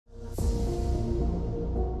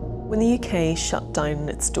When the UK shut down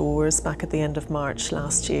its doors back at the end of March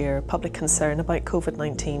last year, public concern about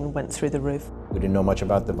COVID-19 went through the roof. We didn't know much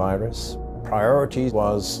about the virus. Priority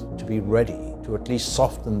was to be ready to at least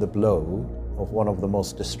soften the blow of one of the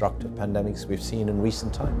most destructive pandemics we've seen in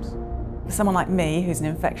recent times. For someone like me, who's an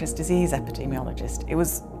infectious disease epidemiologist, it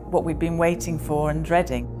was what we'd been waiting for and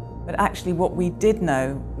dreading. But actually what we did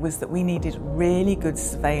know was that we needed really good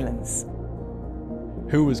surveillance.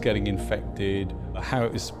 Who was getting infected, how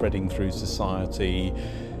it was spreading through society,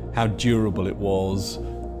 how durable it was.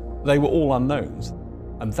 They were all unknowns,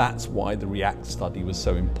 and that's why the REACT study was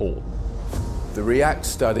so important. The REACT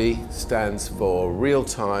study stands for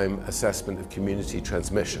Real-Time Assessment of Community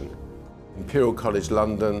Transmission. Imperial College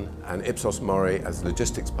London and Ipsos MORI, as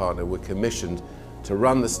logistics partner, were commissioned to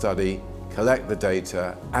run the study, collect the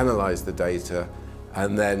data, analyse the data,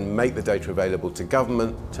 and then make the data available to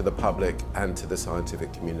government, to the public, and to the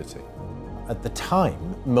scientific community. At the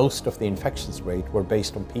time, most of the infections rate were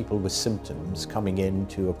based on people with symptoms coming in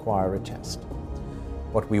to acquire a test.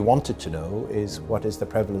 What we wanted to know is what is the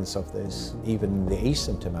prevalence of this, even in the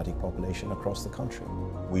asymptomatic population across the country.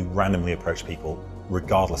 We randomly approach people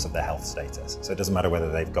regardless of their health status. So it doesn't matter whether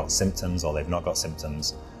they've got symptoms or they've not got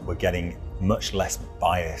symptoms. We're getting much less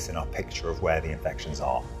bias in our picture of where the infections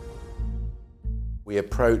are. We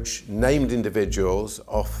approach named individuals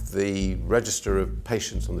off the register of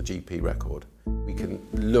patients on the GP record. We can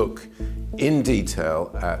look in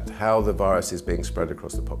detail at how the virus is being spread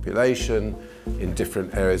across the population, in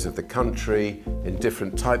different areas of the country, in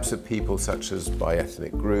different types of people, such as by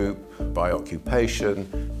ethnic group, by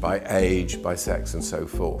occupation, by age, by sex, and so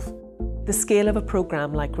forth. The scale of a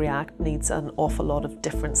programme like REACT needs an awful lot of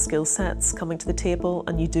different skill sets coming to the table,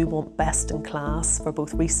 and you do want best in class for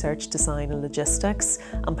both research, design and logistics,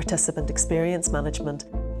 and participant experience management.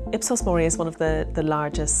 Ipsos MORI is one of the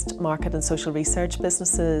largest market and social research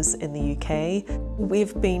businesses in the UK.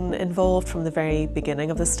 We've been involved from the very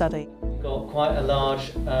beginning of the study. We've got quite a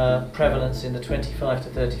large prevalence in the 25 to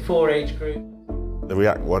 34 age group. The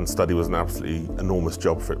REACT-1 study was an absolutely enormous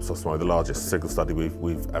job for Ipsos MORI, the largest single study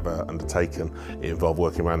we've ever undertaken. It involved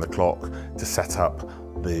working around the clock to set up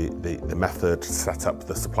the method, to set up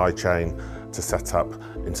the supply chain, to set up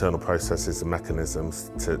internal processes and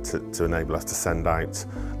mechanisms to enable us to send out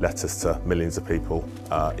letters to millions of people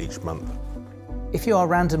each month. If you are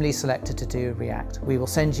randomly selected to do REACT, we will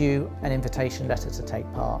send you an invitation letter to take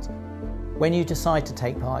part. When you decide to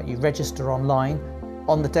take part, you register online.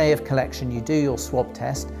 On the day of collection, you do your swab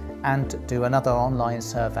test and do another online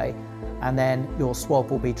survey, and then your swab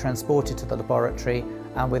will be transported to the laboratory,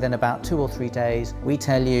 and within about 2 or 3 days, we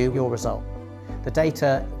tell you your result. The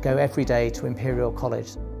data go every day to Imperial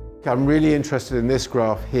College. I'm really interested in this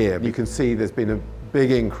graph here. You can see there's been a big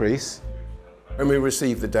increase. When we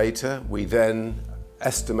receive the data, we then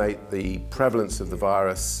estimate the prevalence of the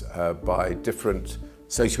virus by different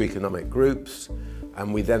socioeconomic groups,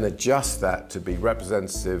 and we then adjust that to be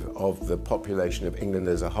representative of the population of England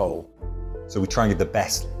as a whole. So we try and give the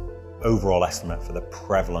best overall estimate for the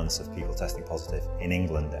prevalence of people testing positive in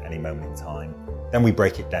England at any moment in time. Then we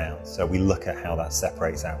break it down. So we look at how that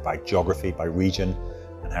separates out by geography, by region,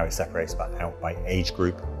 and how it separates out by age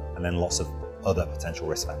group, and then lots of other potential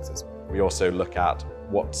risk factors. We also look at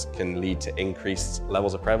what can lead to increased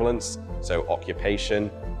levels of prevalence. So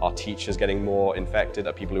occupation, are teachers getting more infected?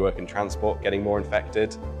 Are people who work in transport getting more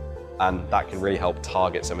infected? And that can really help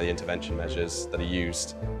target some of the intervention measures that are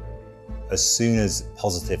used. As soon as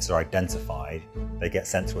positives are identified, they get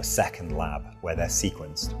sent to a second lab where they're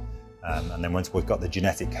sequenced. And then once we've got the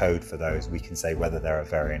genetic code for those, we can say whether they're a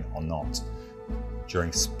variant or not.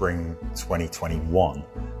 During spring 2021,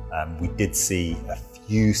 we did see a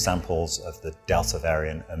few samples of the Delta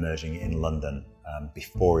variant emerging in London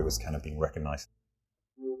before it was kind of being recognised.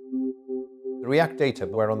 The REACT data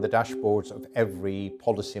were on the dashboards of every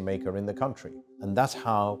policymaker in the country, and that's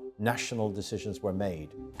how national decisions were made.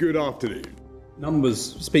 Good afternoon. Numbers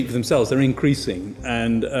speak for themselves, they're increasing,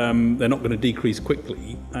 and they're not going to decrease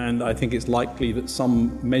quickly, and I think it's likely that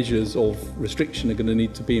some measures of restriction are going to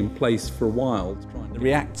need to be in place for a while. The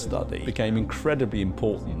REACT study became incredibly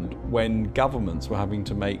important when governments were having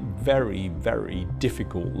to make very, very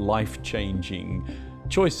difficult, life-changing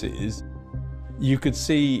choices. You could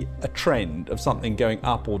see a trend of something going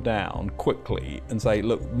up or down quickly and say,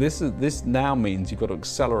 look, this now means you've got to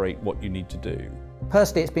accelerate what you need to do.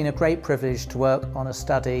 Personally, it's been a great privilege to work on a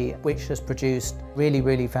study which has produced really,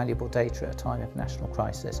 really valuable data at a time of national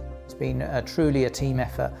crisis. It's been truly a team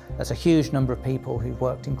effort. There's a huge number of people who've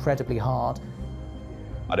worked incredibly hard.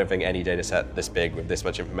 I don't think any data set this big with this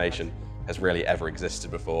much information has really ever existed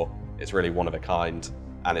before. It's really one of a kind,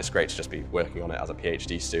 and it's great to just be working on it as a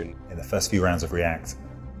PhD student. In the first few rounds of REACT,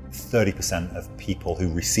 30% of people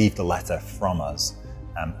who received a letter from us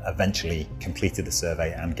eventually completed the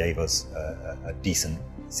survey and gave us a decent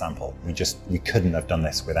sample. We couldn't have done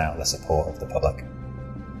this without the support of the public.